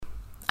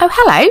Oh,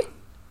 hello.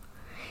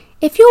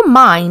 If your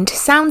mind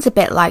sounds a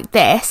bit like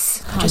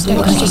this,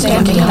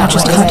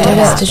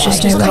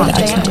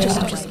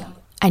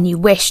 and you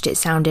wished it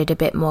sounded a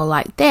bit more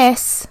like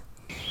this,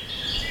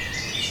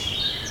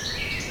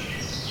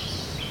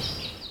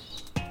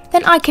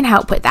 then I can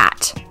help with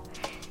that.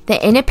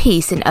 The Inner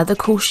Peace and Other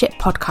Cool Shit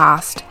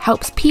podcast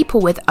helps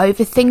people with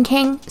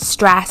overthinking,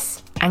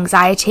 stress,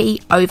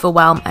 anxiety,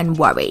 overwhelm and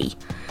worry,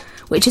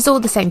 which is all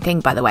the same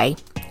thing, by the way,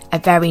 a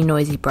very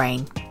noisy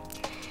brain.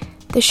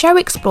 The show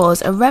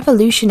explores a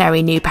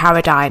revolutionary new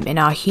paradigm in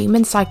our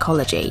human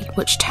psychology,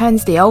 which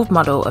turns the old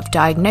model of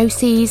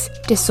diagnoses,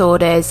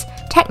 disorders,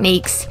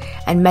 techniques,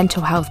 and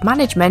mental health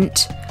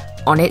management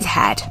on its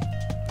head.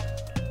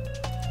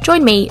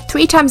 Join me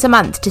 3 times a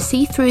month to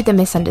see through the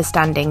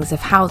misunderstandings of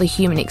how the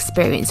human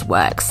experience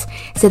works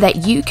so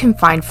that you can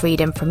find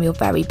freedom from your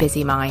very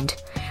busy mind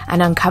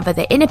and uncover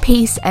the inner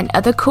peace and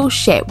other cool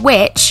shit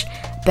which,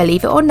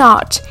 believe it or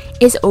not,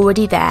 is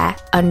already there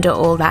under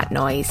all that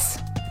noise.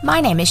 My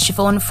name is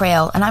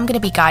Siobhán and I'm going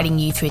to be guiding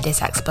you through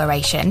this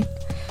exploration.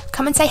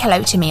 Come and say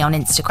hello to me on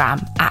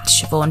Instagram at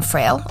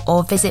Siobhán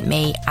or visit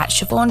me at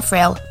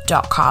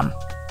siobhanfrill.com.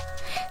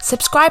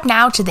 Subscribe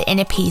now to the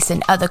Inner Peace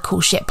and Other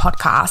Cool Shit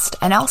podcast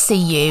and I'll see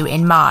you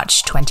in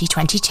March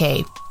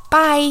 2022.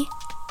 Bye!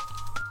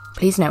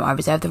 Please note I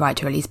reserve the right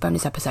to release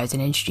bonus episodes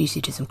and introduce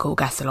you to some cool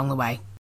guests along the way.